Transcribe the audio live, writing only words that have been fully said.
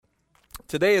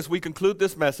Today, as we conclude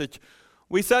this message,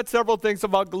 we said several things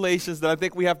about Galatians that I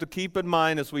think we have to keep in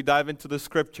mind as we dive into the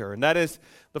scripture. And that is,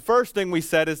 the first thing we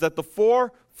said is that the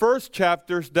 4 first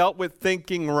chapters dealt with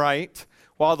thinking right,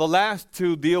 while the last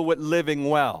 2 deal with living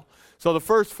well. So the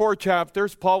first 4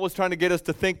 chapters, Paul was trying to get us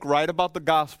to think right about the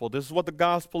gospel. This is what the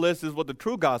gospel is. This is what the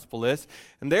true gospel is.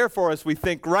 And therefore, as we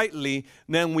think rightly,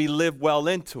 then we live well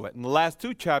into it. And the last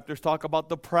 2 chapters talk about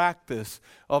the practice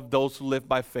of those who live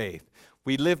by faith.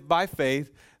 We live by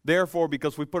faith. Therefore,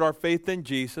 because we put our faith in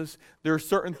Jesus, there are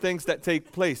certain things that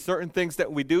take place, certain things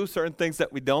that we do, certain things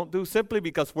that we don't do, simply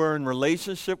because we're in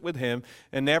relationship with Him,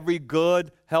 and every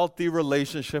good, healthy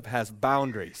relationship has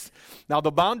boundaries. Now,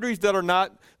 the boundaries that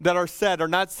are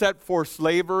set for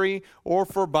slavery or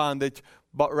for bondage,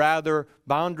 but rather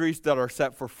boundaries that are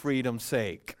set for freedom's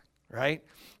sake, right?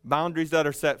 Boundaries that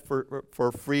are set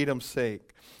for freedom's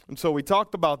sake. And so we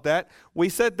talked about that. We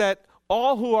said that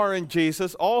all who are in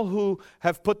Jesus, all who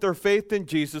have put their faith in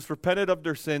Jesus, repented of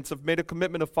their sins, have made a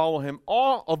commitment to follow Him,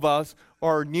 all of us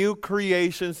are new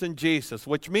creations in Jesus,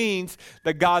 which means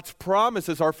that God's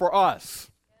promises are for us.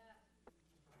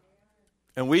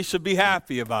 And we should be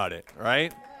happy about it,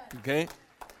 right? Okay?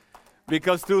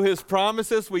 Because through His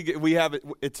promises, we have it.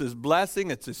 It's His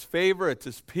blessing, it's His favor, it's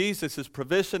His peace, it's His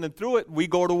provision, and through it, we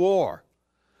go to war.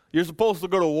 You're supposed to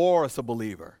go to war as a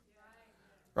believer.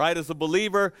 Right? As a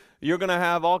believer, you're going to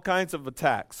have all kinds of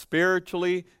attacks,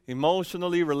 spiritually,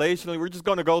 emotionally, relationally. We're just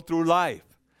going to go through life.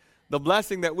 The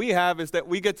blessing that we have is that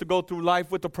we get to go through life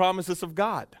with the promises of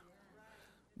God.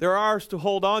 They're ours to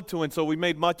hold on to, and so we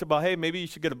made much about, hey, maybe you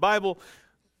should get a Bible.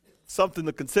 Something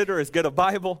to consider is get a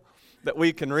Bible that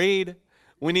we can read.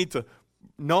 We need to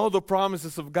know the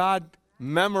promises of God,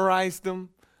 memorize them,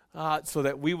 so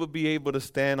that we will be able to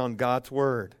stand on God's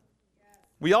word.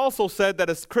 We also said that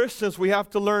as Christians, we have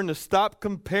to learn to stop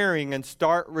comparing and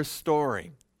start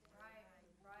restoring.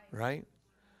 Right?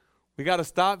 We got to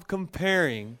stop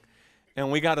comparing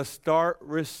and we got to start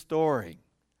restoring.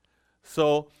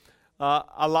 So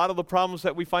a lot of the problems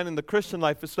that we find in the Christian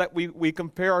life is that we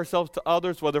compare ourselves to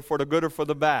others, whether for the good or for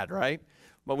the bad, right?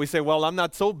 But we say, well, I'm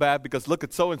not so bad because look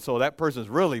at so-and-so. That person's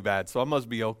really bad, so I must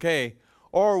be okay.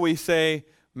 Or we say,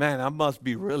 man, I must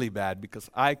be really bad because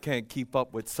I can't keep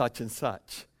up with such and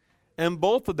such. And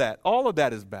both of that, all of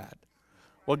that is bad.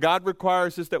 What God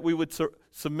requires is that we would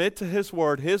submit to His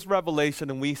word, His revelation,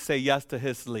 and we say yes to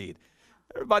His lead.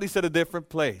 Everybody's at a different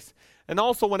place. And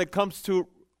also when it comes to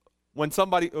when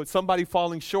somebody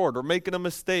falling short or making a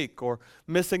mistake or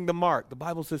missing the mark, the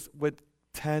Bible says with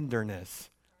tenderness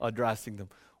addressing them,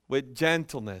 with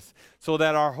gentleness, so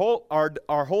that our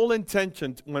whole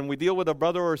intention when we deal with a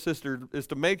brother or a sister is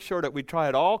to make sure that we try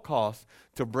at all costs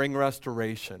to bring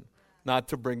restoration, not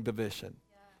to bring division,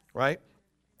 right?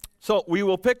 So we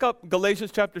will pick up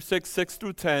Galatians chapter 6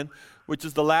 through 10, which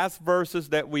is the last verses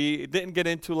that we didn't get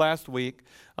into last week.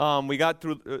 We got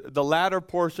through the latter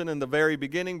portion in the very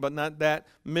beginning, but not that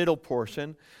middle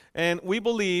portion. And we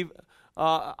believe,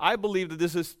 I believe that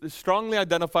this strongly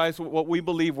identifies what we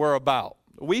believe we're about.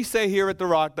 We say here at The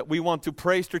Rock that we want to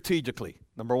pray strategically,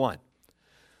 number one.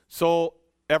 So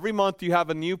every month you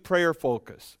have a new prayer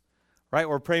focus, right?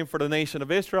 We're praying for the nation of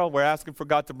Israel. We're asking for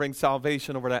God to bring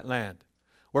salvation over that land.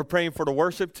 We're praying for the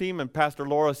worship team and Pastor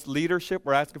Laura's leadership.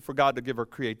 We're asking for God to give her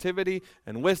creativity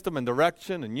and wisdom and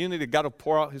direction and unity. God to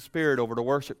pour out His Spirit over the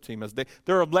worship team as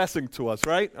they're a blessing to us,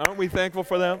 right? Aren't we thankful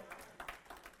for them?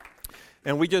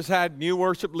 And we just had new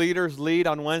worship leaders lead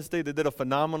on Wednesday. They did a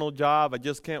phenomenal job. I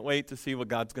just can't wait to see what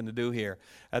God's going to do here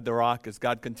at The Rock as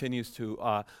God continues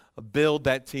to build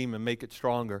that team and make it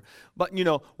stronger. But,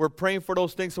 we're praying for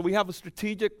those things. So we have a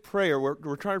strategic prayer.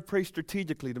 We're trying to pray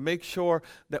strategically to make sure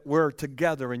that we're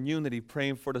together in unity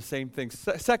praying for the same things.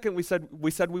 Second, we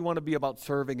said we want to be about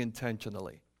serving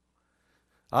intentionally.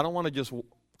 I don't want to just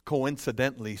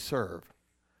coincidentally serve.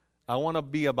 I want to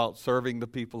be about serving the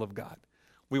people of God.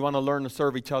 We want to learn to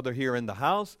serve each other here in the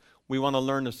house. We want to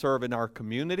learn to serve in our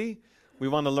community. We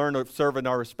want to learn to serve in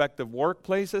our respective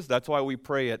workplaces. That's why we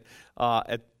pray at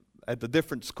the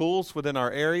different schools within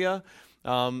our area.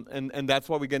 And that's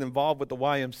why we get involved with the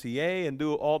YMCA and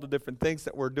do all the different things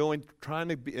that we're doing, trying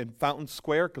to be in Fountain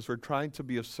Square because we're trying to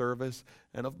be of service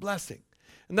and of blessing.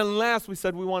 And then last, we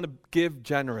said we want to give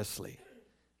generously.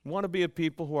 We want to be a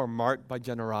people who are marked by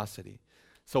generosity.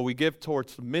 So we give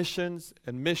towards missions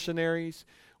and missionaries.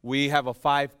 We have a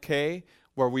 5K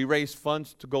where we raise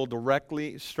funds to go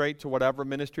directly straight to whatever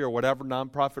ministry or whatever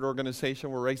nonprofit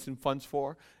organization we're raising funds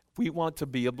for. We want to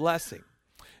be a blessing.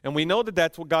 And we know that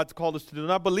that's what God's called us to do.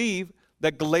 And I believe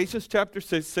that Galatians chapter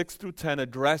 6 through 10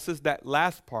 addresses that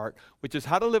last part, which is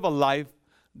how to live a life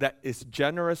that is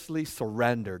generously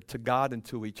surrendered to God and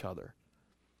to each other.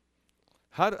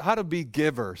 how to be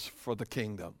givers for the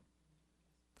kingdom.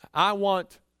 I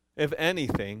want, if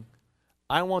anything,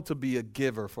 I want to be a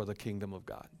giver for the kingdom of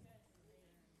God.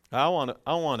 I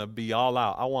want to be all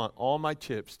out. I want all my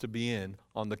chips to be in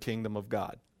on the kingdom of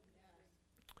God.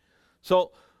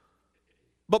 So,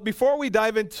 but before we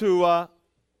dive into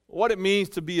what it means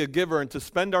to be a giver and to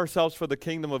spend ourselves for the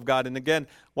kingdom of God, and again,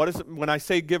 what is it, when I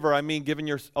say giver, I mean giving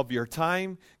of your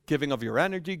time, giving of your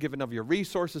energy, giving of your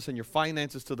resources and your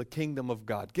finances to the kingdom of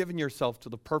God, giving yourself to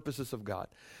the purposes of God.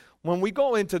 When we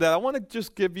go into that, I want to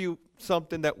just give you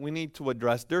something that we need to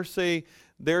address. There's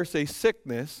a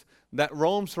sickness that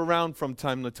roams around from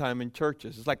time to time in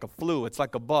churches. It's like a flu. It's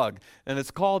like a bug. And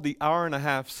it's called the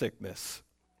hour-and-a-half sickness.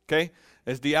 Okay?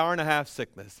 It's the hour-and-a-half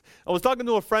sickness. I was talking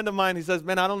to a friend of mine. He says,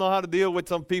 man, I don't know how to deal with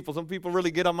some people. Some people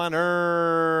really get on my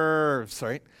nerves,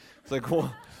 right? It's like,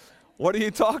 well, what are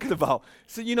you talking about?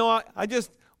 He said, I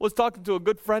just was talking to a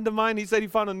good friend of mine. He said he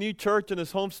found a new church in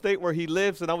his home state where he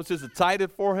lives, and I was just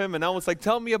excited for him. And I was like,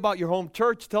 tell me about your home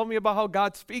church. Tell me about how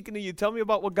God's speaking to you. Tell me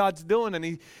about what God's doing.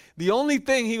 And the only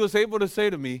thing he was able to say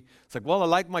to me, it's like, well, I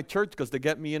like my church because they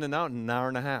get me in and out in an hour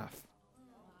and a half.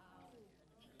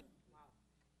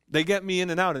 They get me in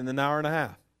and out in an hour and a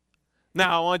half.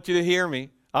 Now, I want you to hear me.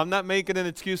 I'm not making an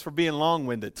excuse for being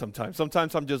long-winded sometimes.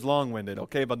 Sometimes I'm just long-winded,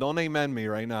 okay? But don't amen me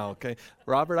right now, okay?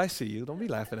 Robert, I see you. Don't be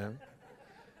laughing at me.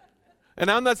 And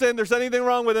I'm not saying there's anything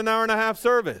wrong with an hour-and-a-half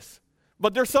service,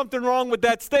 but there's something wrong with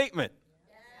that statement.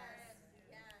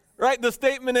 Yes. Right? The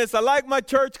statement is, I like my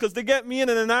church because they get me in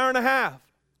an hour and a half.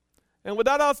 And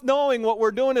without us knowing, what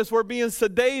we're doing is we're being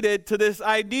sedated to this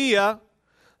idea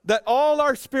that all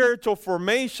our spiritual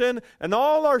formation and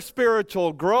all our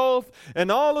spiritual growth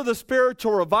and all of the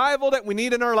spiritual revival that we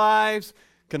need in our lives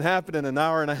can happen in an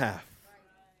hour and a half.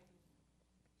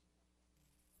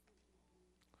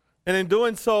 And in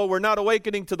doing so, we're not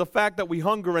awakening to the fact that we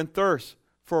hunger and thirst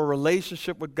for a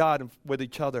relationship with God and with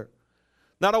each other.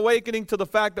 Not awakening to the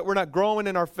fact that we're not growing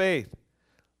in our faith.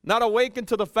 Not awakened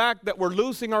to the fact that we're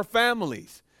losing our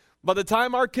families. By the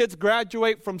time our kids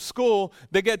graduate from school,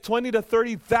 they get 20 to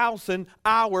 30,000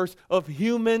 hours of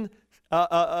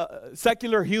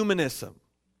secular humanism.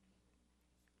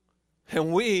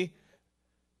 And we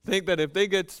think that if they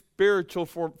get spiritual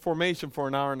formation for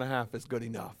an hour and a half, it's good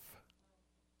enough.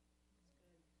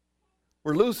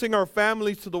 We're losing our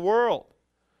families to the world.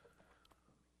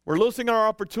 We're losing our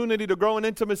opportunity to grow in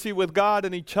intimacy with God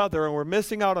and each other, and we're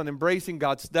missing out on embracing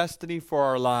God's destiny for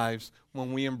our lives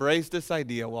when we embrace this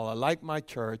idea, well, I like my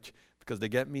church because they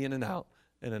get me in and out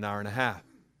in an hour and a half.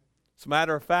 As a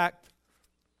matter of fact,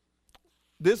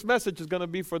 this message is going to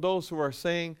be for those who are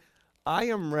saying, I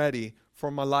am ready for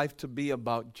my life to be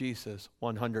about Jesus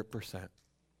 100%.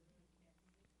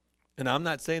 And I'm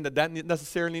not saying that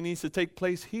necessarily needs to take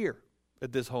place here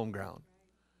at this home ground.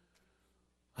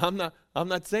 I'm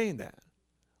not saying that.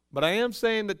 But I am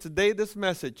saying that today this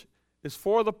message is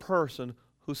for the person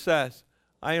who says,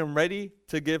 I am ready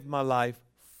to give my life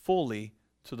fully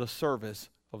to the service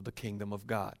of the kingdom of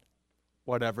God,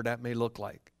 whatever that may look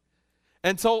like.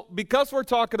 And so because we're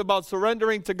talking about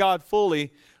surrendering to God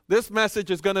fully, this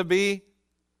message is going to be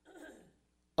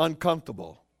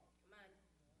uncomfortable.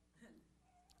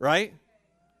 Right?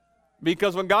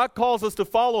 Because when God calls us to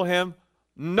follow him,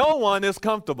 no one is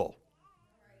comfortable.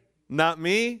 Not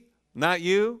me, not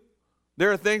you.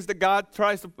 There are things that God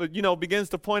tries to, begins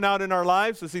to point out in our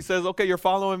lives as he says, okay, you're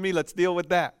following me, let's deal with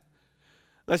that.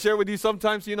 I share with you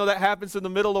sometimes, that happens in the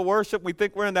middle of worship. We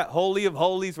think we're in that holy of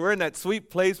holies. We're in that sweet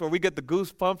place where we get the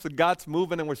goosebumps and God's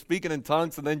moving and we're speaking in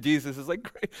tongues. And then Jesus is like,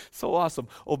 great, so awesome.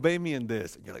 Obey me in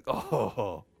this. And you're like,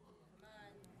 oh.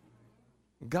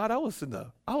 God, I was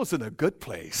in a good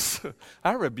place.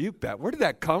 I rebuke that. Where did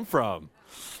that come from?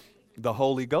 The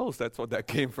Holy Ghost. That's what that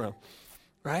came from.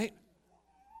 Right?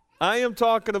 I am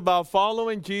talking about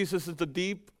following Jesus into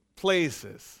deep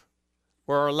places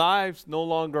where our lives no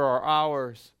longer are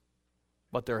ours,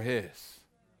 but they're his.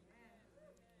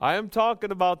 I am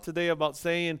talking about today about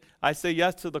saying, I say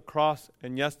yes to the cross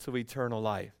and yes to eternal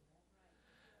life.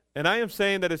 And I am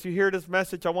saying that as you hear this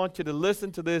message, I want you to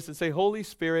listen to this and say, Holy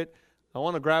Spirit, I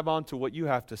want to grab onto what you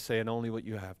have to say and only what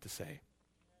you have to say.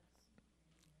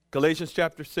 Galatians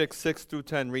chapter 6 through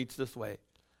 10 reads this way.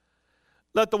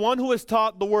 Let the one who is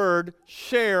taught the word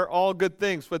share all good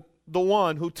things with the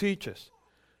one who teaches.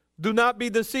 Do not be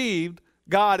deceived,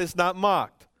 God is not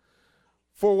mocked.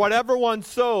 For whatever one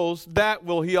sows, that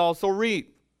will he also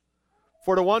reap.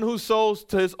 For the one who sows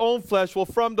to his own flesh will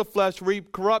from the flesh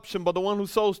reap corruption, but the one who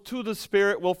sows to the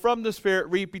Spirit will from the Spirit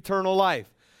reap eternal life.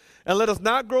 And let us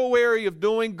not grow weary of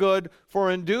doing good, for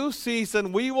in due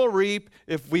season we will reap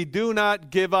if we do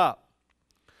not give up.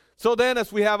 So then,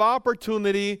 as we have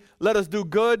opportunity, let us do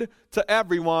good to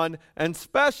everyone, and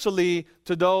especially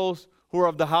to those who are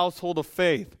of the household of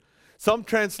faith. Some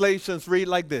translations read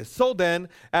like this. So then,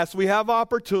 as we have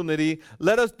opportunity,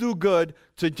 let us do good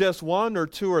to just one or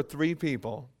two or three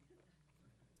people.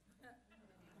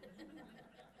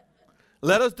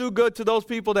 Let us do good to those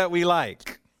people that we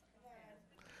like.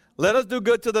 Let us do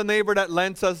good to the neighbor that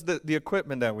lends us the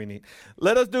equipment that we need.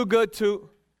 Let us do good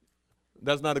to...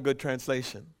 That's not a good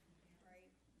translation.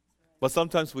 But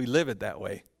sometimes we live it that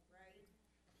way.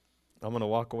 I'm going to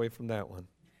walk away from that one.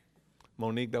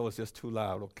 Monique, that was just too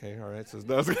loud. Okay, all right.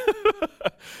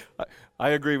 I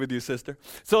agree with you, sister.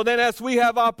 So then as we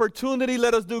have opportunity,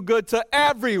 let us do good to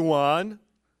everyone,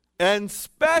 and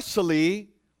especially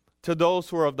to those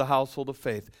who are of the household of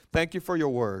faith. Thank you for your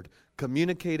word.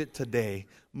 Communicate it today.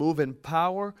 Move in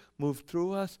power. Move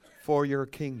through us for your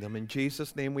kingdom. In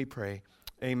Jesus' name we pray.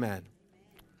 Amen.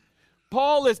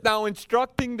 Paul is now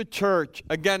instructing the church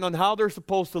again on how they're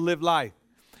supposed to live life.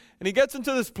 And he gets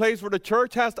into this place where the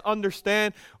church has to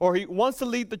understand, or he wants to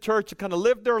lead the church to kind of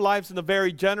live their lives in a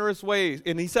very generous way.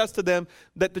 And he says to them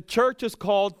that the church is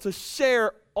called to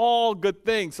share all good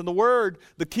things. And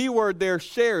the key word there,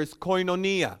 share, is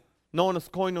koinonia, known as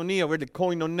koinonia, really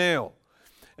koinoneo.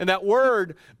 And that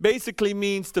word basically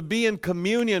means to be in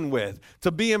communion with, to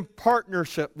be in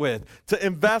partnership with, to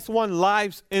invest one's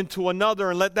lives into another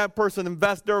and let that person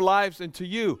invest their lives into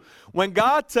you. When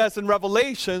God says in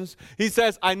Revelations, he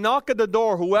says, I knock at the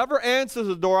door. Whoever answers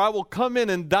the door, I will come in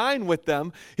and dine with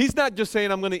them. He's not just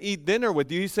saying I'm going to eat dinner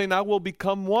with you. He's saying I will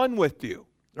become one with you.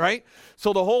 Right?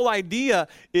 So the whole idea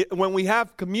when we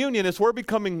have communion is we're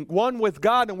becoming one with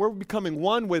God and we're becoming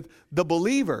one with the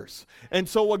believers. And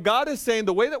so what God is saying,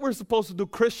 the way that we're supposed to do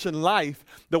Christian life,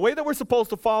 the way that we're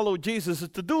supposed to follow Jesus is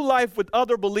to do life with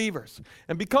other believers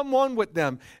and become one with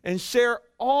them and share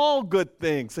all good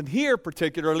things. And here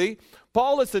particularly,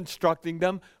 Paul is instructing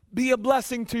them, be a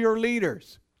blessing to your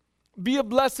leaders. Be a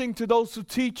blessing to those who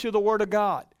teach you the Word of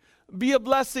God. Be a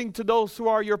blessing to those who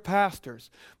are your pastors.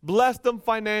 Bless them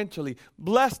financially.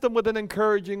 Bless them with an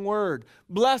encouraging word.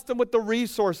 Bless them with the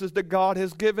resources that God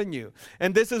has given you.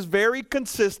 And this is very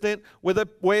consistent with the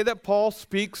way that Paul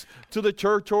speaks to the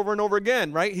church over and over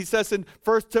again, right? He says in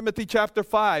 1 Timothy chapter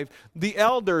 5, the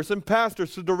elders and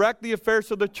pastors who direct the affairs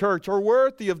of the church are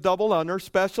worthy of double honor,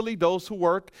 especially those who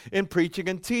work in preaching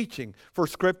and teaching. For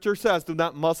Scripture says, do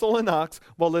not muzzle an ox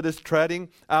while it is treading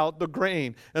out the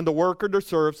grain, and the worker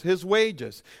deserves his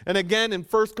wages. And again in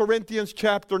 1 Corinthians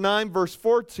chapter 9 verse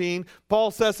 14, Paul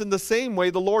says in the same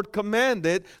way the Lord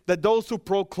commanded that those who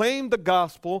proclaim the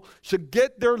gospel should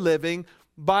get their living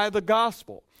by the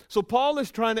gospel. So Paul is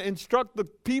trying to instruct the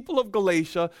people of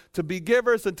Galatia to be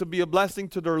givers and to be a blessing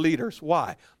to their leaders.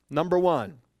 Why? Number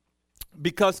one,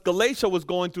 because Galatia was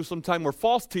going through some time where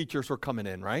false teachers were coming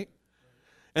in, right?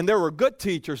 And there were good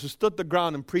teachers who stood the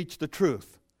ground and preached the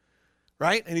truth.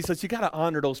 Right? And he says, you got to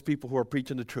honor those people who are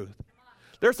preaching the truth.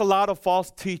 There's a lot of false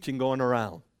teaching going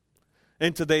around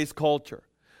in today's culture.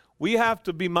 We have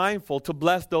to be mindful to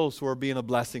bless those who are being a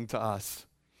blessing to us.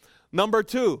 Number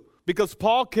two, because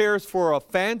Paul cares for a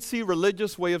fancy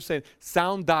religious way of saying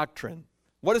sound doctrine.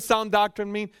 What does sound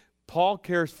doctrine mean? Paul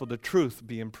cares for the truth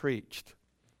being preached.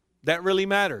 That really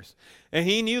matters. And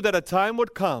he knew that a time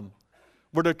would come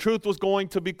where the truth was going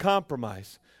to be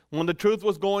compromised, when the truth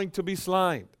was going to be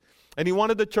slimed. And he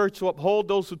wanted the church to uphold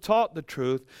those who taught the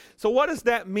truth. So what does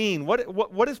that mean?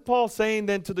 What is Paul saying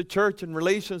then to the church in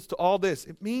relations to all this?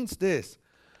 It means this.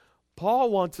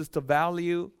 Paul wants us to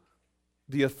value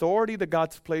the authority that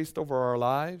God's placed over our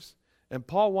lives. And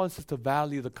Paul wants us to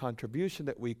value the contribution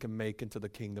that we can make into the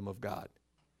kingdom of God.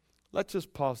 Let's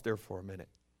just pause there for a minute.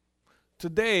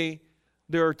 Today,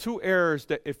 there are two errors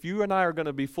that if you and I are going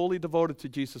to be fully devoted to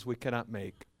Jesus, we cannot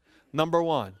make. Number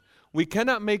one, we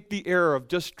cannot make the error of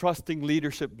just trusting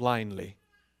leadership blindly.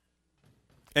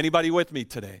 Anybody with me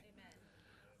today? Amen.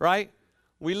 Right?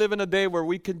 We live in a day where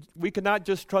we cannot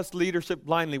just trust leadership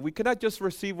blindly. We cannot just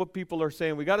receive what people are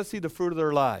saying. We got to see the fruit of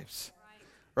their lives.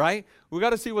 Right? We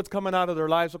got to see what's coming out of their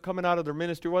lives, what's coming out of their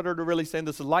ministry, what are they really saying.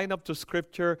 This is line up to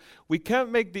Scripture. We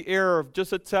can't make the error of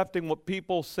just accepting what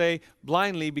people say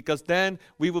blindly, because then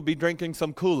we will be drinking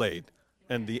some Kool-Aid.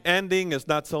 And the ending is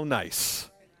not so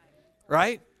nice.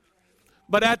 Right?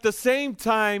 But at the same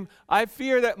time, I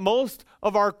fear that most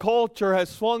of our culture has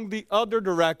swung the other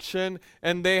direction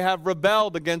and they have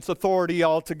rebelled against authority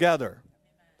altogether.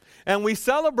 And we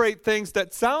celebrate things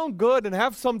that sound good and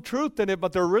have some truth in it,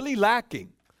 but they're really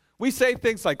lacking. We say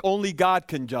things like, only God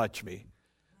can judge me.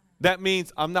 That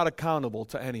means I'm not accountable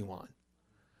to anyone.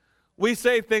 We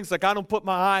say things like, I don't put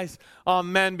my eyes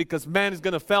on men because man is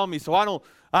going to fail me, so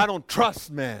I don't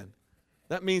trust man.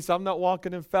 That means I'm not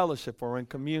walking in fellowship or in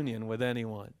communion with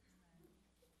anyone.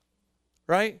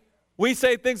 Right? We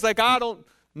say things like, I don't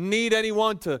need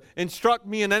anyone to instruct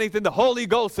me in anything. The Holy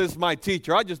Ghost is my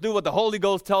teacher. I just do what the Holy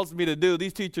Ghost tells me to do.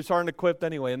 These teachers aren't equipped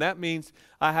anyway, and that means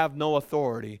I have no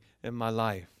authority in my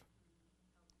life.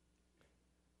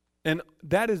 And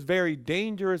that is very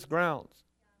dangerous grounds.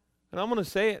 And I'm going to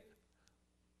say it.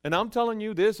 And I'm telling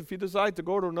you this, if you decide to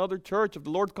go to another church, if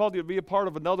the Lord called you to be a part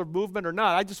of another movement or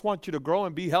not, I just want you to grow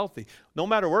and be healthy, no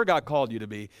matter where God called you to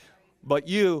be. But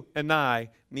you and I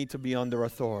need to be under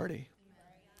authority.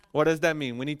 What does that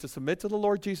mean? We need to submit to the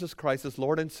Lord Jesus Christ as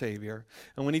Lord and Savior.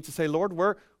 And we need to say, Lord,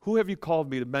 who have you called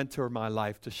me to mentor my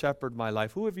life, to shepherd my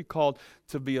life? Who have you called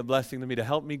to be a blessing to me, to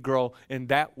help me grow in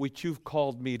that which you've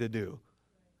called me to do?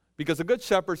 Because a good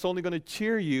shepherd is only going to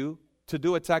cheer you to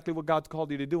do exactly what God's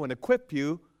called you to do and equip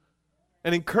you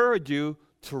and encourage you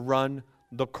to run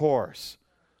the course.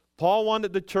 Paul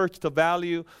wanted the church to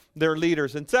value their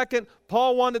leaders. And second,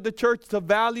 Paul wanted the church to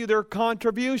value their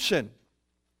contribution.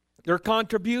 Their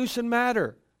contribution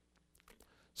mattered.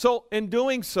 So in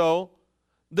doing so,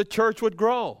 the church would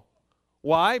grow.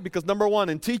 Why? Because number one,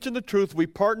 in teaching the truth, we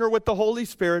partner with the Holy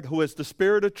Spirit, who is the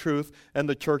Spirit of truth, and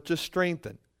the church is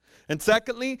strengthened. And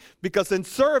secondly, because in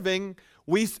serving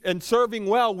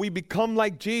well, we become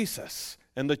like Jesus,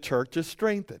 and the church is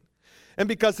strengthened. And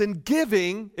because in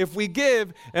giving, if we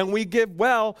give and we give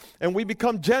well and we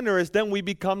become generous, then we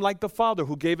become like the Father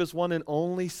who gave his one and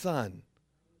only Son,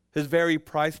 his very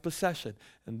prized possession.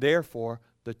 And therefore,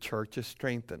 the church is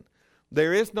strengthened.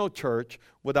 There is no church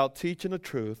without teaching the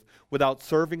truth, without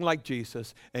serving like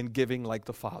Jesus and giving like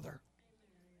the Father.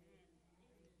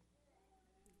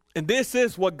 And this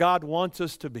is what God wants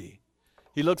us to be.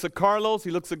 He looks at Carlos, he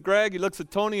looks at Greg, he looks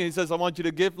at Tony, and he says, I want you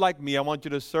to give like me, I want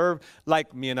you to serve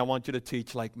like me, and I want you to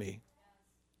teach like me.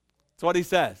 That's what he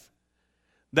says.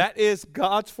 That is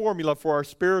God's formula for our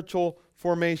spiritual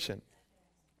formation.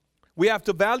 We have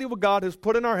to value what God has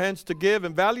put in our hands to give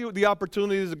and value the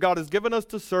opportunities that God has given us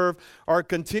to serve. Our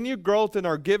continued growth in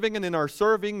our giving and in our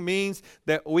serving means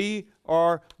that we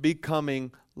are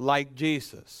becoming like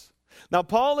Jesus. Now,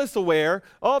 Paul is aware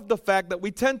of the fact that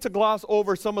we tend to gloss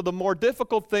over some of the more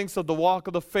difficult things of the walk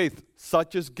of the faith,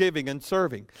 such as giving and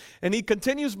serving. And he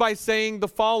continues by saying the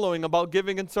following about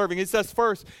giving and serving. He says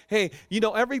first, hey,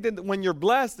 everything, when you're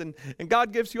blessed and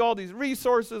God gives you all these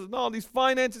resources and all these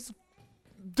finances,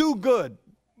 do good.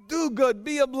 Do good.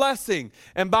 Be a blessing.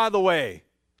 And by the way,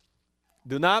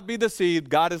 do not be deceived.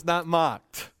 God is not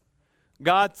mocked.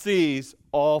 God sees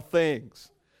all things.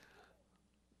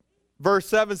 Verse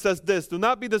 7 says this, do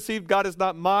not be deceived, God is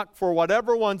not mocked, for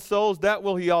whatever one sows, that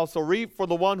will he also reap. For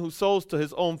the one who sows to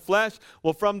his own flesh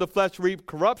will from the flesh reap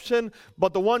corruption,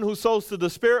 but the one who sows to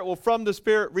the Spirit will from the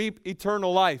Spirit reap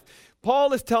eternal life.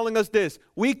 Paul is telling us this,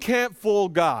 we can't fool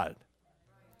God.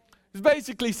 He's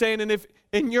basically saying, and if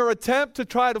in your attempt to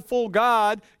try to fool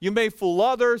God, you may fool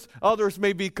others. Others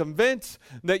may be convinced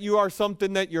that you are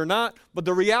something that you're not. But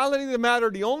the reality of the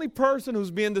matter, the only person who's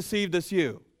being deceived is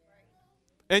you.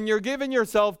 And you're giving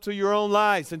yourself to your own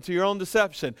lies and to your own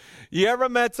deception. You ever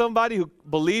met somebody who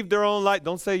believed their own lie?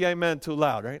 Don't say amen too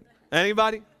loud, right?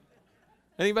 Anybody?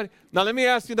 Anybody? Now let me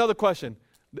ask you another question.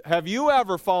 Have you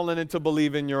ever fallen into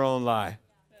believing your own lie?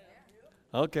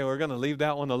 Okay, we're going to leave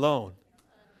that one alone.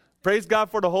 Praise God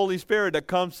for the Holy Spirit that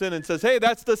comes in and says, hey,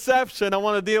 that's deception. I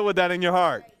want to deal with that in your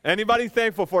heart. Anybody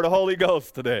thankful for the Holy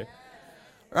Ghost today?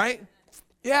 Right?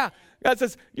 Yeah. God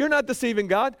says, you're not deceiving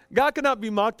God. God cannot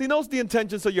be mocked. He knows the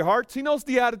intentions of your hearts. He knows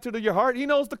the attitude of your heart. He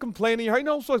knows the complaint in your heart. He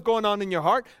knows what's going on in your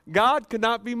heart. God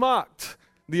cannot be mocked.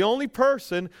 The only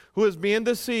person who is being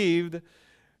deceived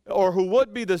or who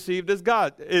would be deceived is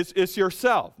God. It's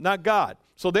yourself, not God.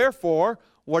 So therefore,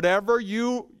 whatever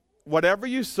you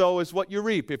sow is what you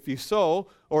reap. If you sow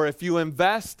or if you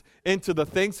invest into the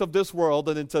things of this world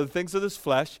and into the things of this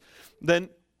flesh, then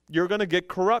you're going to get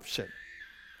corruption.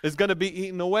 It's going to be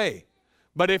eaten away.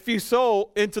 But if you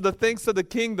sow into the things of the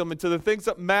kingdom, into the things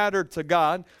that matter to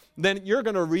God, then you're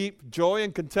going to reap joy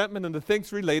and contentment in the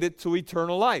things related to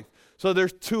eternal life. So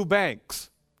there's two banks,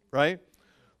 right?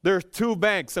 There's two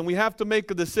banks, and we have to make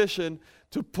a decision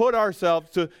to put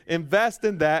ourselves, to invest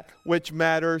in that which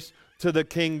matters to the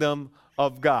kingdom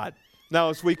of God. Now,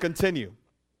 as we continue,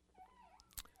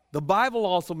 the Bible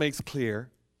also makes clear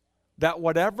that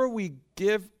whatever we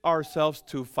give ourselves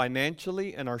to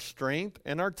financially and our strength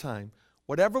and our time,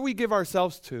 whatever we give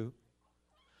ourselves to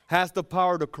has the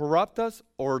power to corrupt us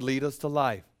or lead us to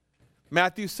life.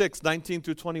 Matthew 6, 19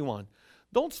 through 21.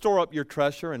 Don't store up your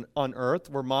treasure on earth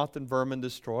where moth and vermin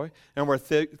destroy and where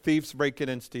thieves break in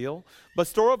and steal. But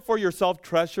store up for yourself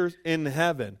treasures in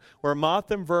heaven where moth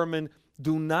and vermin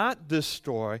do not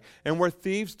destroy and where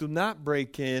thieves do not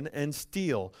break in and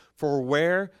steal. For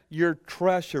where your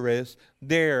treasure is,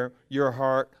 there your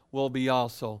heart will be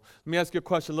also. Let me ask you a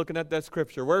question looking at that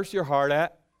scripture. Where's your heart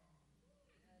at?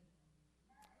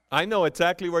 I know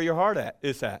exactly where your heart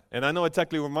is at. And I know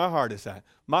exactly where my heart is at.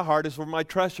 My heart is where my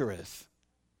treasure is.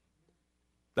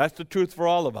 That's the truth for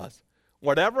all of us.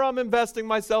 Whatever I'm investing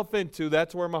myself into,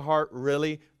 that's where my heart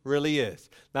really, really is.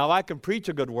 Now, I can preach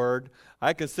a good word.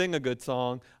 I can sing a good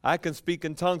song. I can speak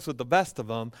in tongues with the best of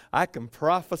them. I can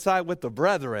prophesy with the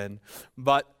brethren.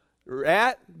 But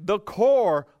at the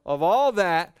core of all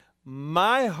that,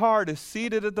 my heart is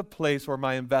seated at the place where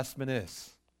my investment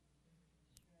is.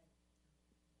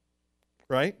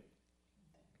 Right?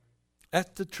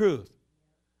 That's the truth.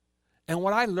 And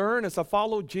what I learned as I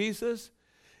follow Jesus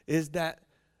is that,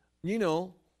 it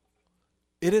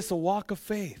is a walk of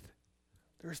faith.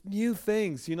 There's new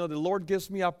things, the Lord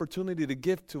gives me opportunity to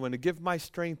give to and to give my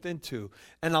strength into.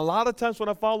 And a lot of times when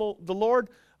I follow the Lord,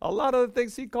 a lot of the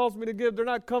things He calls me to give, they're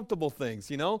not comfortable things,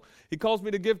 He calls me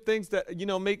to give things that,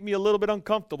 make me a little bit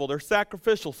uncomfortable. They're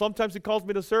sacrificial. Sometimes He calls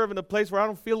me to serve in a place where I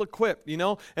don't feel equipped,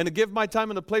 and to give my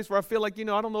time in a place where I feel like, I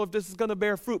don't know if this is going to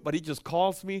bear fruit, but He just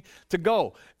calls me to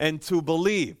go and to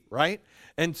believe, right?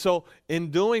 And so in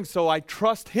doing so, I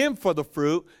trust Him for the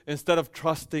fruit instead of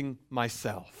trusting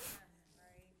myself.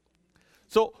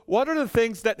 So what are the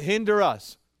things that hinder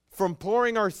us from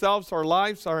pouring ourselves, our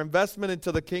lives, our investment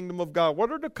into the kingdom of God? What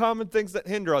are the common things that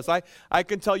hinder us? I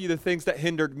can tell you the things that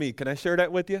hindered me. Can I share that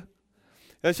with you?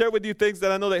 Can I share with you things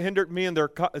that I know that hindered me, and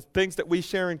they're things that we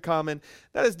share in common?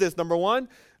 That is this. Number one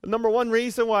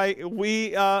reason why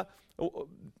we at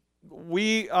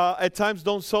times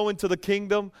don't sow into the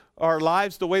kingdom, our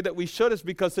lives, the way that we should, is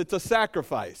because it's a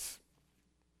sacrifice.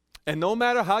 And no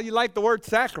matter how you like the word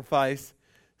sacrifice,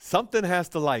 something has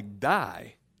to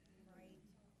die.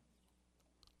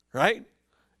 Right?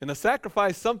 In a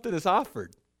sacrifice, something is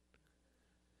offered.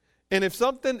 And if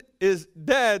something is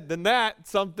dead, then that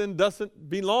something doesn't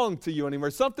belong to you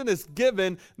anymore. Something is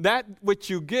given, that which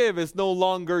you give is no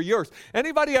longer yours.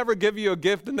 Anybody ever give you a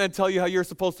gift and then tell you how you're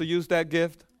supposed to use that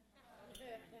gift?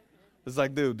 It's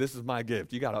like, dude, this is my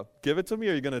gift. You got to give it to me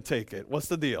or you're going to take it. What's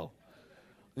the deal?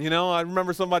 I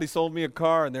remember somebody sold me a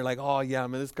car and they're like, oh, yeah,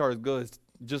 man, this car is good.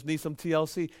 Just need some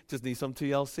TLC. Just need some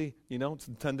TLC.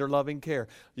 Some tender loving care.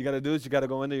 You got to do this. You got to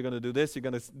go in there. You're going to do this. You're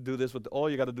going to do this with the oil.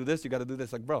 You got to do this. You got to do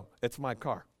this. Like, bro, it's my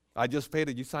car. I just paid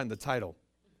it. You signed the title.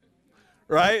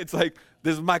 Right? It's like,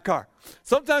 this is my car.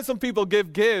 Sometimes some people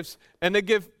give gifts and they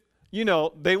give,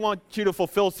 they want you to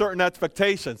fulfill certain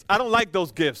expectations. I don't like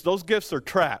those gifts. Those gifts are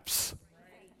traps.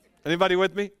 Anybody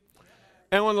with me?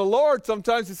 And when the Lord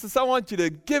sometimes He says, I want you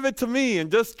to give it to me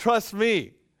and just trust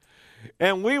me.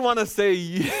 And we want to say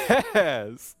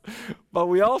yes, but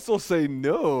we also say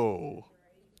no.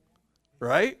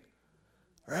 Right?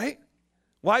 Right?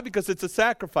 Why? Because it's a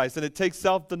sacrifice and it takes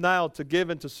self-denial to give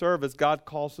and to serve as God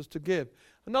calls us to give.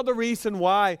 Another reason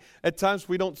why at times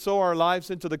we don't sow our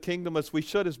lives into the kingdom as we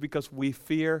should is because we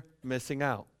fear missing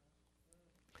out.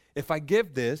 If I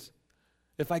give this,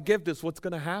 what's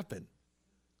going to happen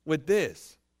with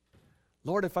this?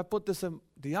 Lord, if I put this in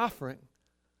the offering,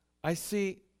 I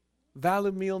see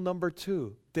valid meal number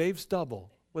 2, Dave's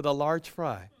double with a large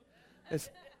fry.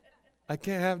 I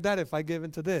can't have that if I give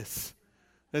into this.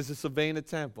 This is a vain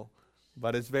example,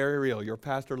 but it's very real. Your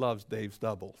pastor loves Dave's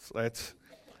doubles. That's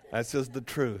just the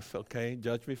truth, okay?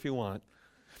 Judge me if you want.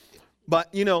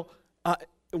 But,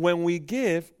 when we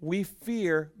give, we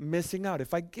fear missing out.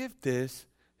 If I give this,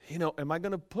 am I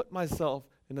going to put myself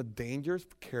in a dangerous,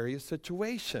 precarious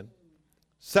situation?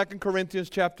 2 Corinthians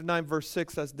chapter 9, verse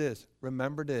 6 says this,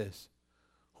 remember this,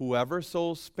 whoever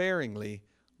sows sparingly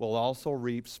will also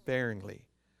reap sparingly,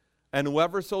 and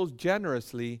whoever sows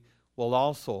generously will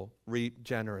also reap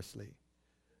generously.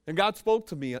 And God spoke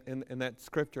to me in that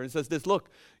scripture. It says this,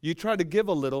 look, you try to give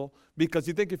a little because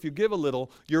you think if you give a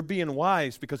little, you're being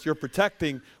wise because you're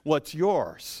protecting what's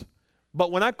yours.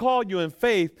 But when I call you in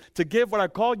faith to give what I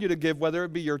called you to give, whether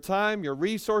it be your time, your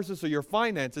resources, or your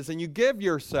finances, and you give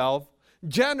yourself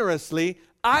generously,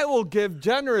 I will give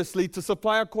generously to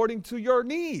supply according to your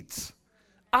needs.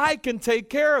 I can take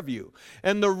care of you.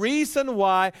 And the reason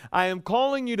why I am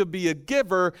calling you to be a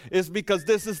giver is because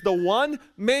this is the one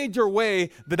major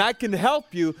way that I can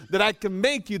help you, that I can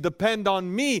make you depend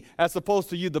on me as opposed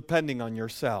to you depending on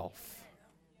yourself.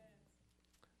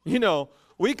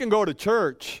 We can go to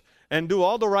church and do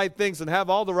all the right things and have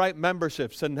all the right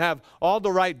memberships and have all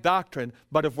the right doctrine,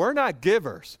 but if we're not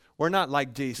givers, we're not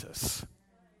like Jesus.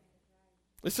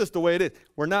 It's just the way it is.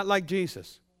 We're not like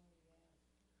Jesus.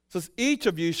 It says each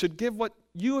of you should give what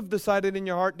you have decided in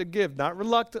your heart to give, not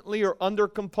reluctantly or under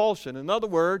compulsion. In other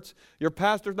words, your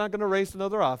pastor's not going to raise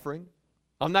another offering.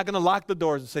 I'm not going to lock the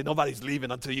doors and say, nobody's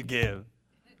leaving until you give.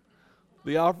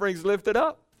 The offering's lifted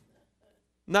up.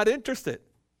 Not interested.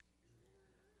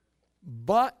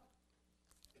 But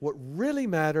what really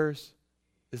matters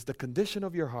is the condition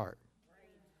of your heart.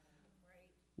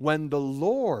 When the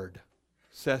Lord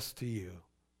says to you,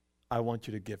 I want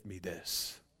you to give me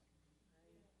this.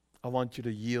 I want you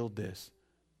to yield this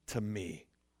to me.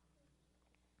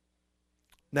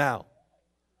 Now,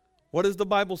 what does the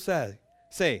Bible say?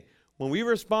 When we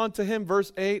respond to him,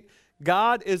 verse 8,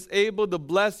 God is able to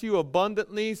bless you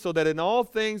abundantly so that in all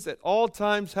things, at all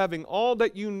times, having all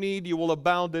that you need, you will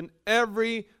abound in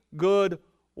every good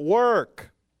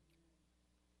work.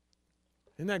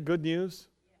 Isn't that good news?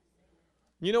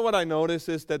 You know what I notice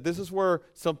is that this is where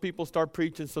some people start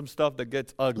preaching some stuff that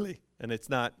gets ugly, and it's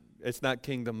not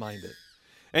kingdom-minded.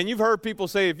 And you've heard people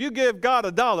say, if you give God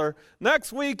 $1,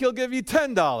 next week he'll give you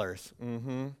 $10.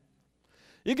 Mm-hmm.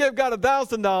 You give God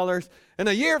 $1,000, and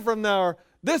a year from now,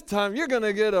 this time you're going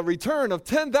to get a return of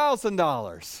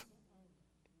 $10,000.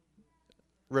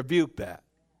 Rebuke that.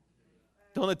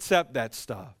 Don't accept that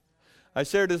stuff. I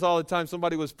share this all the time.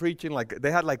 Somebody was preaching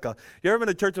they had you ever been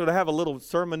to church where they have a little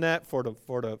sermonette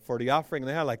for the offering? And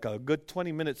they had like a good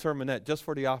 20-minute sermonette just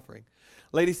for the offering.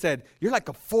 Lady said, you're like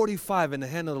a 45 in the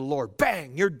hand of the Lord.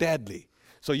 Bang, you're deadly.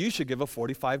 So you should give a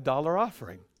 $45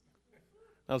 offering.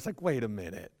 I was like, wait a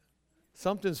minute.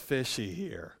 Something's fishy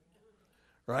here.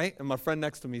 Right? And my friend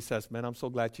next to me says, man, I'm so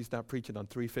glad she's not preaching on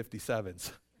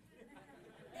 357s.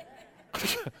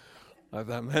 I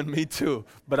thought, man, me too.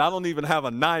 But I don't even have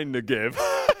a 9 to give.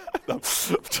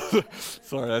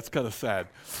 Sorry, that's kind of sad.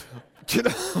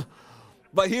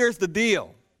 But here's the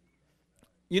deal.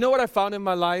 You know what I found in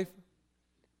my life?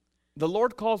 The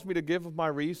Lord calls me to give of my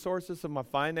resources and my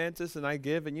finances, and I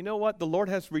give. And you know what? The Lord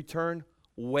has returned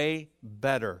way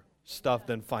better stuff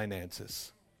than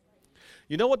finances.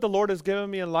 You know what the Lord has given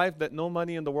me in life that no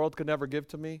money in the world could ever give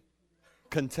to me?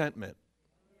 Contentment.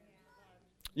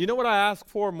 You know what I ask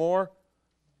for more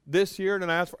this year than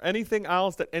I ask for anything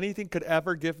else that anything could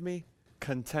ever give me?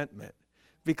 Contentment.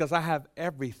 Because I have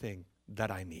everything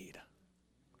that I need.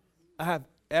 I have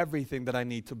everything that I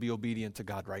need to be obedient to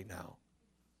God right now.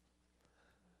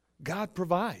 God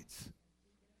provides.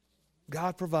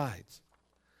 God provides.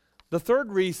 The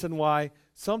third reason why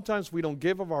sometimes we don't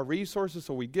give of our resources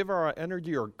or we give our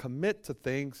energy or commit to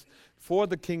things for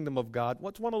the kingdom of God.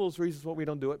 What's one of those reasons why we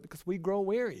don't do it? Because we grow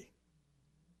weary.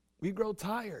 We grow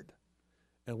tired.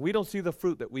 And we don't see the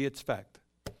fruit that we expect.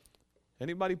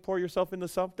 Anybody pour yourself into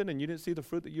something and you didn't see the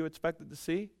fruit that you expected to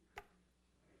see?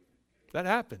 That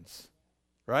happens,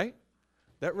 right?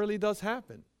 That really does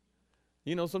happen.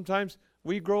 You know, sometimes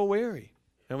we grow weary.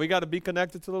 And we got to be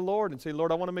connected to the Lord and say,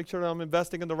 Lord, I want to make sure that I'm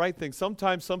investing in the right thing.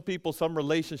 Sometimes some people, some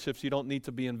relationships you don't need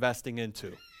to be investing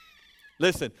into.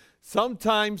 Listen,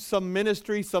 sometimes some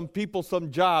ministry, some people,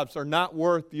 some jobs are not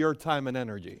worth your time and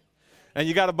energy. And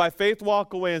you got to, by faith,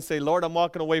 walk away and say, Lord, I'm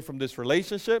walking away from this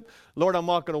relationship. Lord, I'm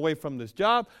walking away from this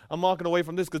job. I'm walking away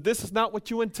from this because this is not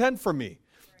what you intend for me.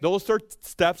 Those are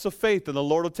steps of faith, and the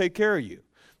Lord will take care of you.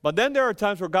 But then there are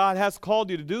times where God has called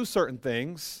you to do certain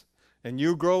things, and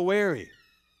you grow weary.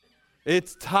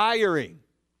 It's tiring,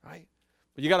 right?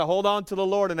 But you got to hold on to the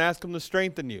Lord and ask him to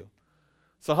strengthen you.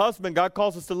 So husband, God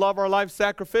calls us to love our wives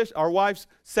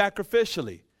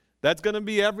sacrificially. That's going to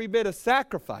be every bit of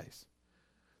sacrifice.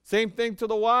 Same thing to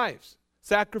the wives,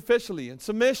 sacrificially and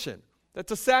submission.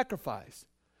 That's a sacrifice.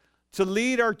 To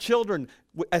lead our children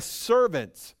as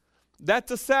servants,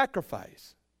 that's a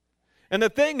sacrifice. And the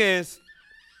thing is,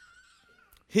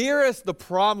 here is the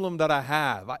problem that I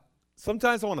have.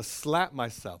 Sometimes I want to slap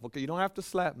myself. Okay, you don't have to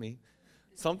slap me.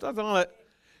 Sometimes I want to,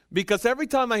 because every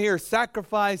time I hear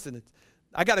sacrifice and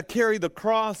I got to carry the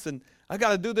cross and I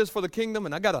got to do this for the kingdom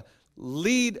and I got to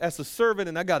lead as a servant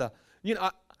and I got to,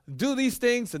 do these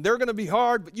things and they're going to be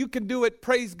hard, but you can do it.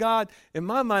 Praise God. In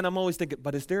my mind, I'm always thinking,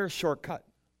 but is there a shortcut?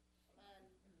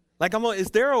 Is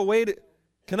there a way to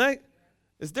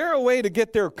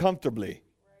get there comfortably?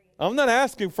 I'm not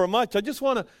asking for much. I just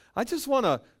want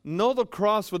to know the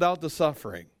cross without the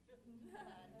suffering.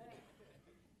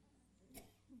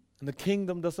 And the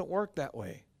kingdom doesn't work that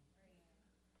way.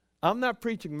 I'm not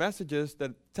preaching messages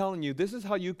that telling you this is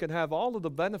how you can have all of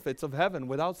the benefits of heaven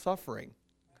without suffering.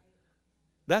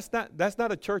 That's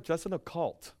not a church, that's an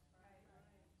occult.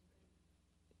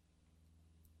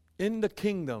 In the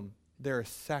kingdom, there is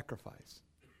sacrifice.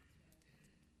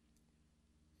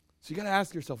 So you got to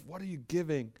ask yourself, what are you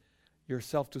giving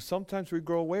yourself to? Sometimes we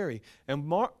grow weary.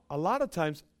 And a lot of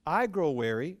times I grow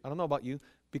weary, I don't know about you,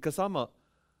 because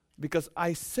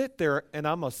I sit there and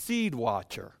I'm a seed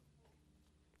watcher.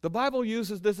 The Bible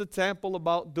uses this example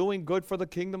about doing good for the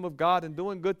kingdom of God and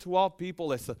doing good to all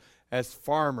people as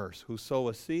farmers who sow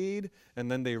a seed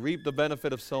and then they reap the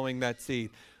benefit of sowing that seed.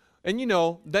 And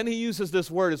then he uses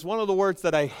this word. It's one of the words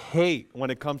that I hate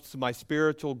when it comes to my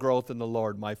spiritual growth in the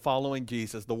Lord, my following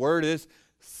Jesus. The word is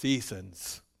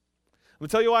seasons. I'm going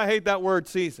to tell you why I hate that word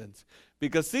seasons.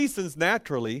 Because seasons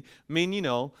naturally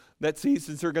mean, that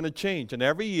seasons are going to change. And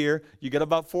every year, you get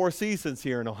about 4 seasons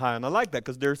here in Ohio. And I like that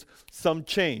because there's some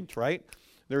change, right?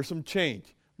 There's some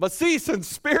change. But seasons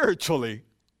spiritually,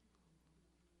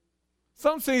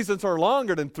 some seasons are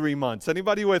longer than 3 months.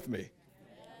 Anybody with me?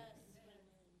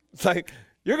 It's like,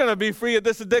 you're going to be free of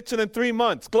this addiction in 3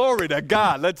 months. Glory to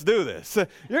God. Let's do this.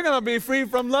 You're going to be free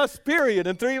from lust, period,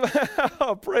 in 3 months.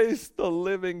 Praise the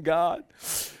living God.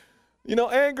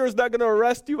 Anger is not going to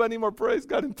arrest you anymore. Praise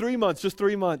God. In 3 months, just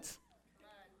 3 months.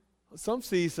 Some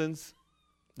seasons,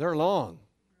 they're long.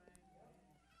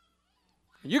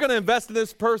 You're going to invest in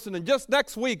this person, and just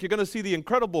next week, you're going to see the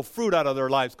incredible fruit out of their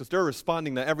lives because they're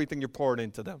responding to everything you're pouring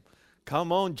into them.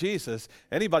 Come on, Jesus.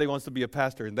 Anybody wants to be a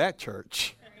pastor in that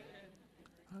church.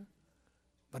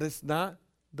 But it's not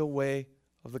the way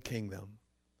of the kingdom.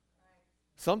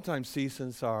 Sometimes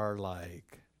seasons are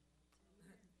like,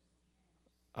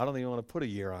 I don't even want to put a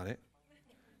year on it.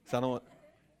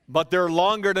 But they're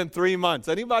longer than 3 months.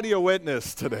 Anybody a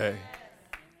witness today?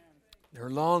 They're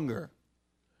longer.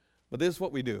 But this is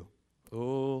what we do.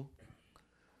 Oh,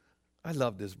 I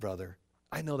love this brother.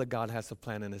 I know that God has a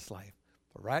plan in his life.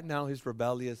 But right now he's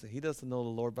rebellious and he doesn't know the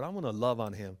Lord. But I'm going to love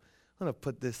on him. I'm going to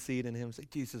put this seed in him and say,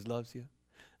 Jesus loves you.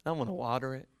 And I'm going to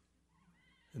water it.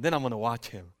 And then I'm going to watch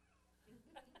him.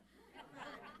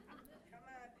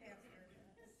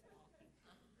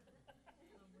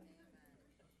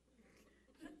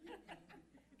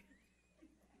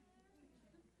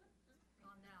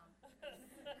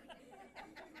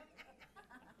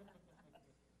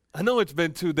 I know it's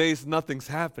been 2 days, nothing's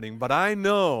happening, but I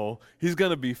know he's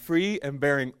going to be free and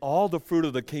bearing all the fruit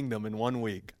of the kingdom in 1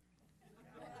 week.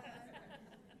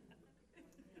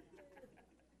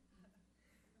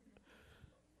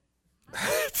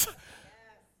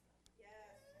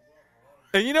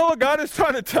 And you know what God is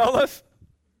trying to tell us?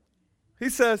 He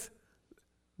says,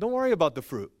 don't worry about the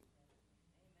fruit.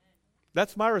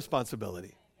 That's my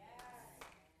responsibility.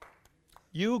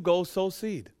 You go sow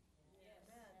seed.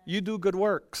 You do good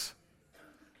works.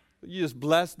 You just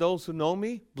bless those who know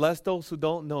me, bless those who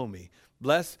don't know me.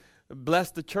 Bless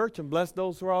the church and bless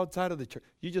those who are outside of the church.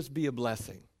 You just be a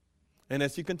blessing. And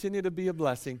as you continue to be a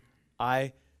blessing,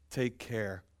 I take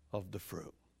care of the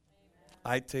fruit.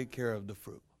 I take care of the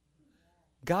fruit.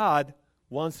 God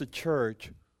wants a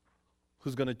church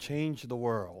who's going to change the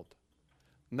world.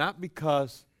 Not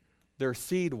because they're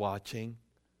seed watching,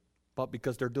 but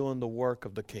because they're doing the work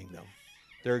of the kingdom.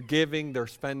 They're giving, they're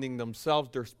spending themselves,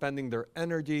 they're spending their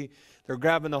energy, they're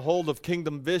grabbing a hold of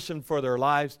kingdom vision for their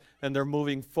lives, and they're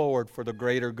moving forward for the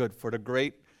greater good, for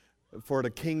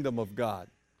the kingdom of God.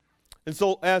 And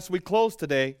so as we close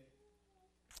today,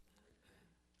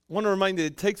 I want to remind you,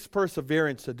 it takes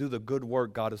perseverance to do the good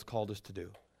work God has called us to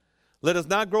do. Let us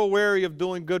not grow weary of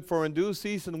doing good, for in due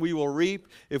season we will reap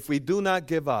if we do not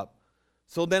give up.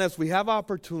 So then as we have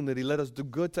opportunity, let us do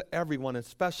good to everyone,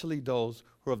 especially those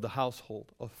who are of the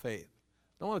household of faith.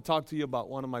 I want to talk to you about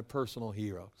one of my personal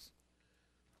heroes.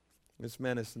 This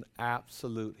man is an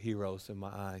absolute hero in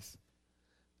my eyes.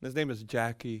 His name is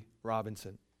Jackie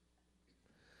Robinson.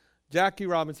 Jackie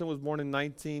Robinson was born in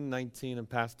 1919 and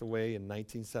passed away in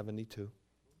 1972.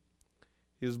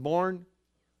 He was born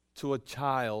to a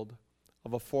child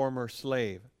of a former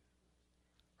slave.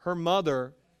 Her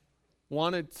mother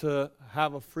wanted to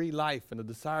have a free life and a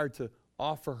desire to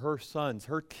offer her sons,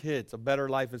 her kids, a better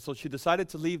life. And so she decided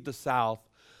to leave the South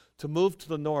to move to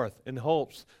the North in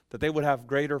hopes that they would have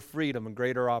greater freedom and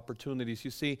greater opportunities.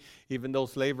 You see, even though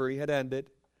slavery had ended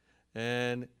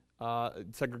and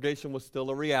segregation was still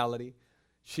a reality,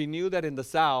 she knew that in the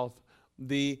South,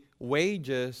 the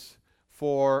wages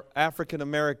for African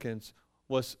Americans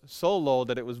was so low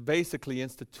that it was basically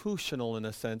institutional, in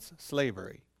a sense,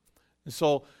 slavery. And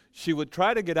so she would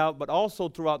try to get out, but also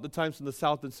throughout the times in the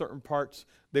South, in certain parts,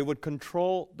 they would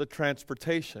control the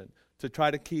transportation to try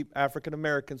to keep African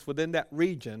Americans within that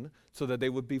region so that they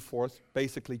would be forced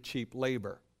basically cheap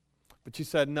labor. But she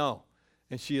said no,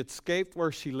 and she escaped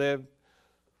where she lived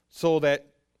so that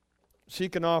she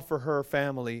can offer her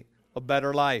family a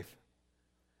better life.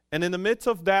 And in the midst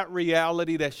of that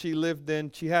reality that she lived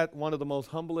in, she had one of the most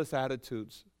humblest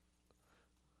attitudes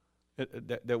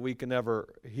that we can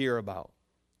ever hear about.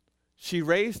 She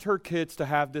raised her kids to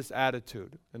have this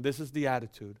attitude, and this is the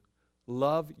attitude: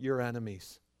 love your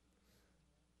enemies.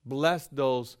 Bless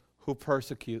those who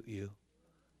persecute you.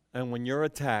 And when you're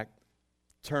attacked,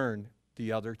 turn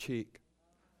the other cheek.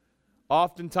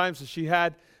 Oftentimes, she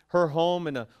had her home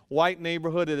in a white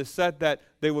neighborhood. It is said that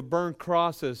they would burn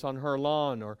crosses on her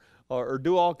lawn or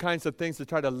do all kinds of things to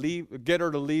try to get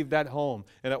her to leave that home.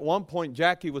 And at one point,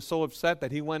 Jackie was so upset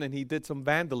that he went and he did some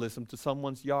vandalism to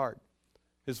someone's yard.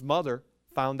 His mother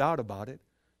found out about it,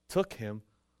 took him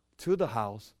to the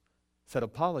house, said,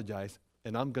 apologize,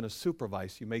 and I'm going to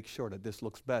supervise you, make sure that this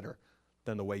looks better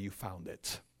than the way you found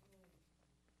it.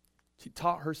 She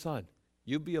taught her son,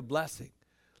 you be a blessing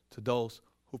to those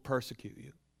who persecute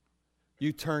you.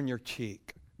 You turn your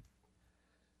cheek.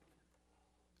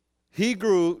 He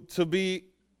grew to be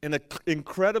an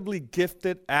incredibly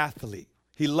gifted athlete.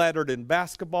 He lettered in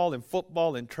basketball, in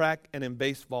football, in track, and in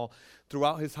baseball.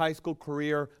 Throughout his high school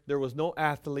career, there was no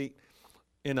athlete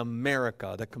in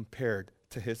America that compared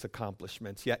to his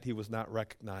accomplishments, yet he was not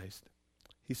recognized.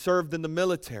 He served in the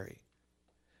military.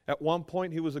 At one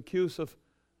point, he was accused of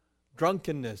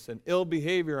drunkenness and ill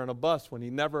behavior on a bus when he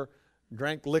never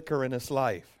drank liquor in his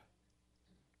life.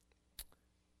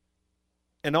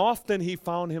 And often he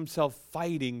found himself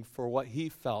fighting for what he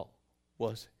felt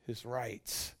was his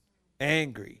rights,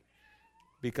 angry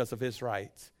because of his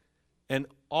rights. And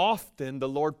often the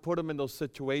Lord put him in those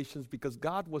situations because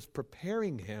God was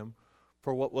preparing him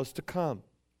for what was to come.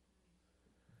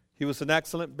 He was an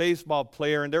excellent baseball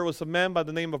player, and there was a man by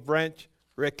the name of Branch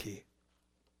Rickey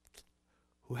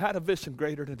who had a vision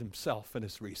greater than himself and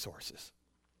his resources.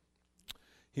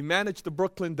 He managed the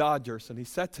Brooklyn Dodgers, and he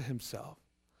said to himself,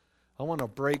 I want to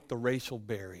break the racial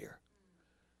barrier.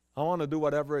 I want to do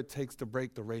whatever it takes to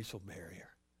break the racial barrier.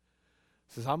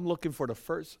 He says, I'm looking for the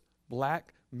first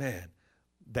black man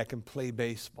that can play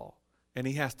baseball. And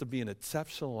he has to be an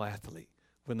exceptional athlete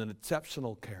with an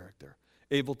exceptional character,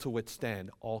 able to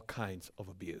withstand all kinds of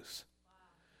abuse.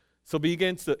 So he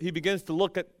begins to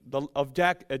look at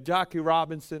Jackie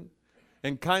Robinson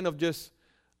and kind of just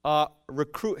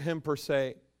recruit him per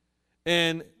se.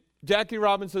 And Jackie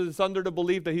Robinson is under the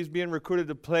belief that he's being recruited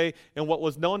to play in what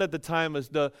was known at the time as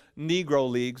the Negro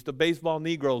Leagues, the baseball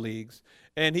Negro Leagues.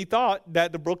 And he thought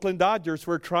that the Brooklyn Dodgers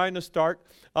were trying to start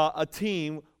a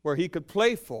team where he could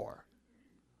play for.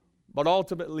 But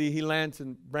ultimately, he lands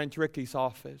in Branch Rickey's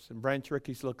office, and Branch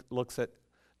Rickey looks at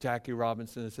Jackie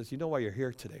Robinson and says, you know why you're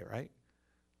here today, right?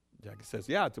 Jackie says,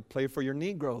 yeah, to play for your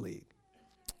Negro League.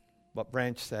 But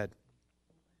Branch said,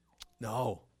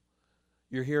 no.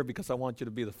 You're here because I want you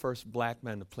to be the first black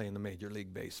man to play in the Major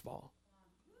League Baseball.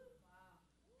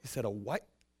 He said,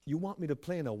 you want me to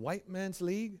play in a white man's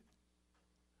league?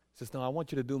 He says, no, I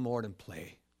want you to do more than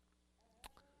play.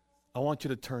 I want you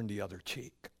to turn the other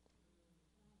cheek.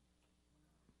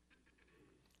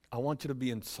 I want you to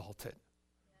be insulted.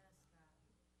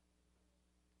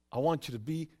 I want you to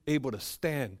be able to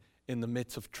stand in the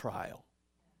midst of trial.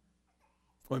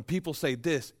 When people say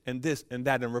this and this and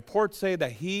that, and reports say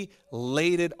that he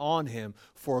laid it on him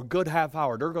for a good half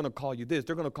hour, they're going to call you this,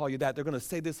 they're going to call you that, they're going to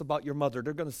say this about your mother,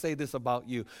 they're going to say this about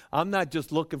you. I'm not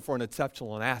just looking for an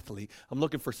exceptional athlete. I'm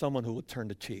looking for someone who would turn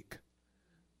the cheek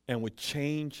and would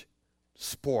change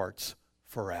sports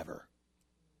forever.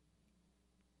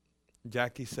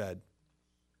 Jackie said,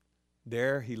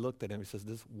 there he looked at him, he says,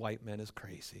 this white man is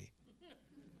crazy.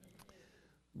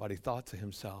 But he thought to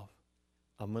himself,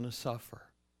 I'm going to suffer.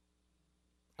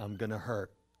 I'm going to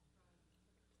hurt.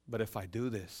 But if I do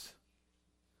this,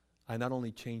 I not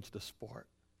only change the sport,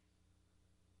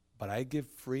 but I give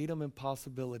freedom and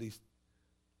possibilities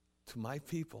to my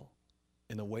people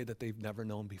in a way that they've never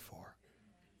known before.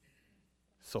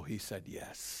 So he said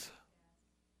yes.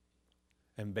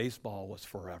 And baseball was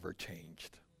forever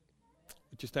changed.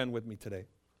 Would you stand with me today?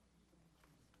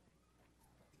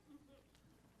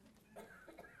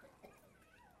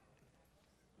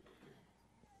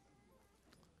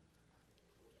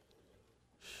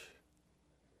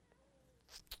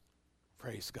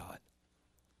 Praise God.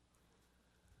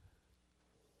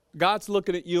 God's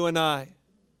looking at you and I,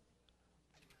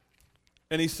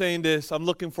 and he's saying this, I'm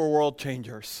looking for world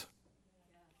changers.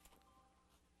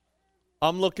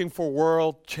 I'm looking for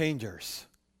world changers.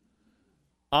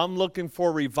 I'm looking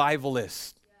for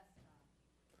revivalists.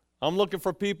 I'm looking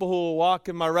for people who will walk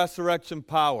in my resurrection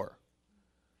power.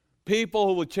 People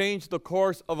who will change the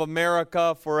course of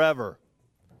America forever.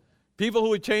 People who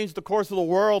would change the course of the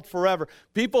world forever.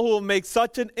 People who will make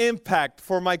such an impact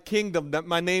for my kingdom that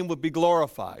my name would be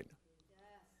glorified.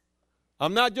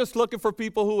 I'm not just looking for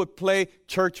people who would play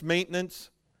church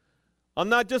maintenance. I'm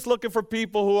not just looking for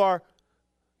people who are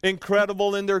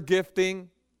incredible in their gifting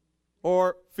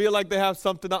or feel like they have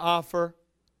something to offer.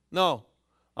 No,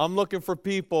 I'm looking for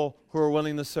people who are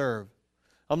willing to serve.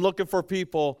 I'm looking for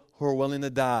people who are willing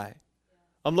to die.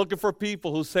 I'm looking for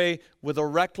people who say with a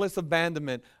reckless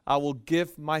abandonment, I will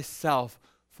give myself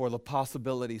for the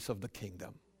possibilities of the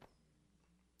kingdom.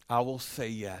 I will say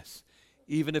yes,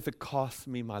 even if it costs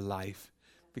me my life,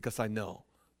 because I know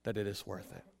that it is worth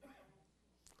it.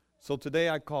 So today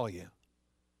I call you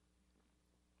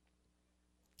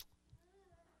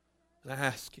and I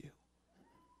ask you,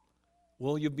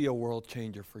 will you be a world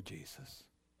changer for Jesus?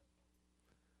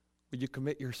 Would you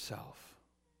commit yourself?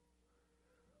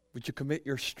 Would you commit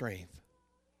your strength?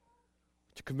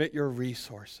 Would you commit your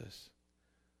resources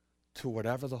to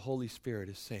whatever the Holy Spirit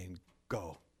is saying,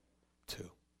 go to?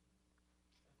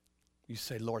 You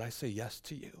say, Lord, I say yes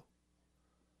to you.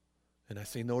 And I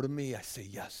say no to me, I say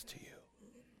yes to you.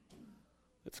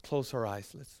 Let's close our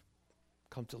eyes. Let's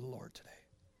come to the Lord today.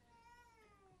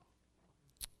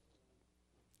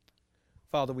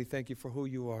 Father, we thank you for who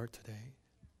you are today.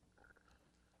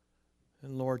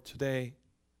 And Lord, today,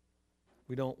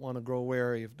 we don't want to grow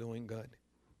weary of doing good.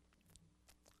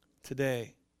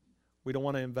 Today, we don't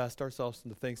want to invest ourselves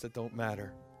into things that don't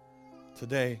matter.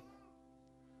 Today,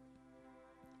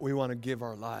 we want to give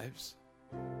our lives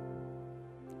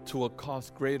to a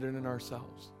cost greater than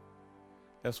ourselves.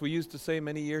 As we used to say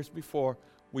many years before,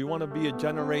 we want to be a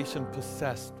generation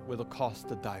possessed with a cost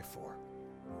to die for.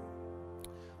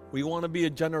 We want to be a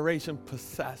generation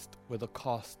possessed with a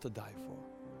cost to die for.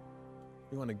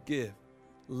 We want to give,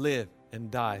 live,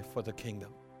 and die for the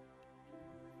kingdom.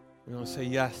 We want to say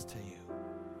yes to you.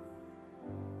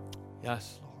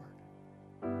 Yes,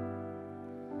 Lord.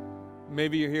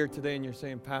 Maybe you're here today and you're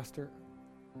saying, Pastor,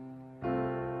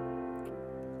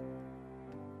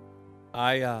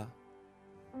 I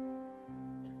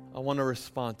want to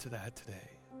respond to that today.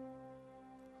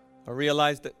 I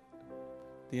realize that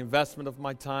the investment of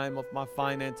my time, of my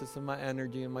finances, and my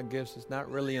energy, and my gifts is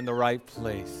not really in the right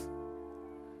place.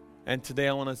 And today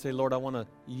I want to say, Lord, I want to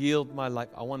yield my life.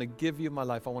 I want to give you my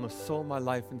life. I want to sow my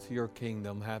life into your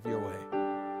kingdom. Have your way.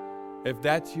 If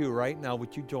that's you right now,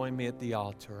 would you join me at the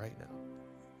altar right now?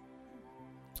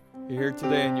 You're here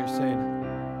today and you're saying,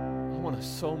 I want to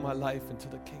sow my life into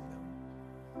the kingdom.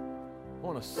 I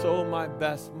want to sow my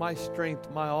best, my strength,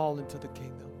 my all into the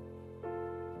kingdom.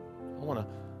 I want to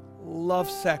love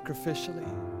sacrificially.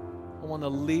 I want to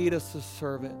lead as a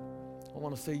servant. I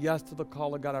want to say yes to the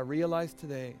call of God. I realize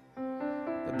today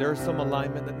that there's some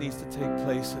alignment that needs to take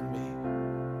place in me.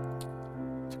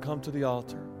 To come to the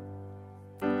altar.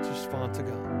 Let's respond to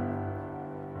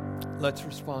God. Let's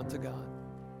respond to God.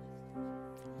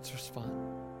 Let's respond.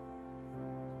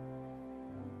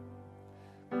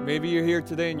 Maybe you're here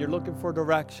today and you're looking for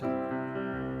direction.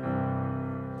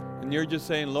 And you're just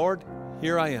saying, Lord,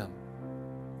 here I am.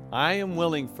 I am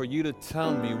willing for you to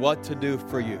tell me what to do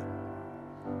for you.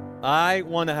 I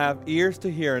want to have ears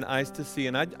to hear and eyes to see,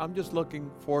 and I'm just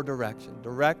looking for direction.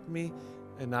 Direct me,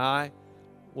 and I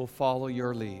will follow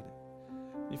your lead.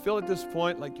 You feel at this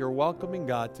point like you're welcoming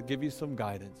God to give you some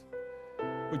guidance.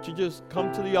 Would you just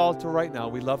come to the altar right now?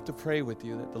 We'd love to pray with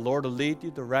you, that the Lord will lead you,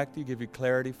 direct you, give you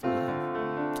clarity for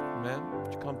life. Amen.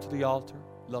 Would you come to the altar?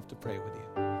 We'd love to pray with you.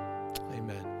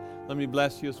 Amen. Let me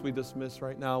bless you as we dismiss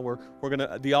right now. We're going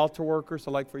to, the altar workers,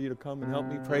 I'd like for you to come and help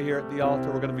me pray here at the altar.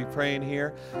 We're going to be praying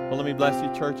here. But let me bless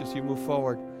you, church, as you move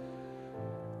forward.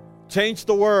 Change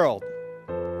the world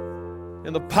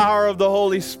in the power of the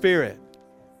Holy Spirit.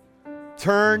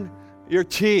 Turn your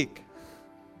cheek.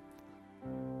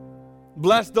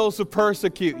 Bless those who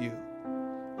persecute you.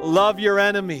 Love your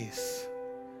enemies.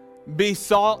 Be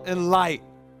salt and light.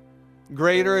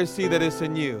 Greater is he that is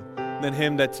in you than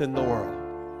him that's in the world.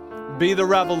 Be the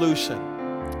revolution.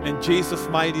 In Jesus'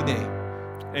 mighty name.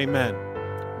 Amen.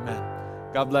 Amen.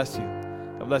 God bless you.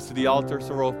 God bless you. The altars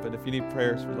are open. If you need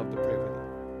prayers, we'd love to pray with you.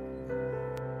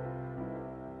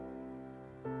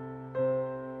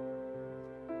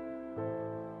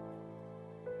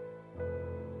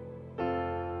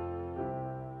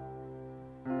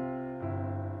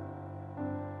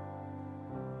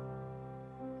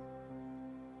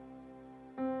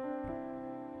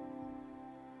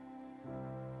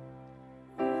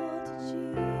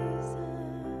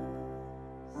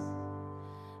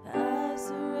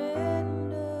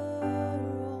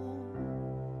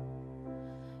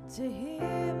 To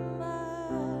him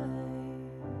I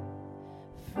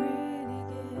freely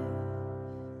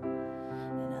give,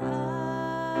 and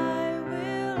I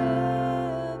will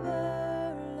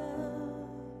ever love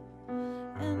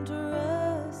and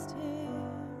trust him.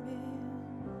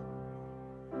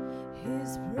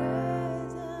 His presence.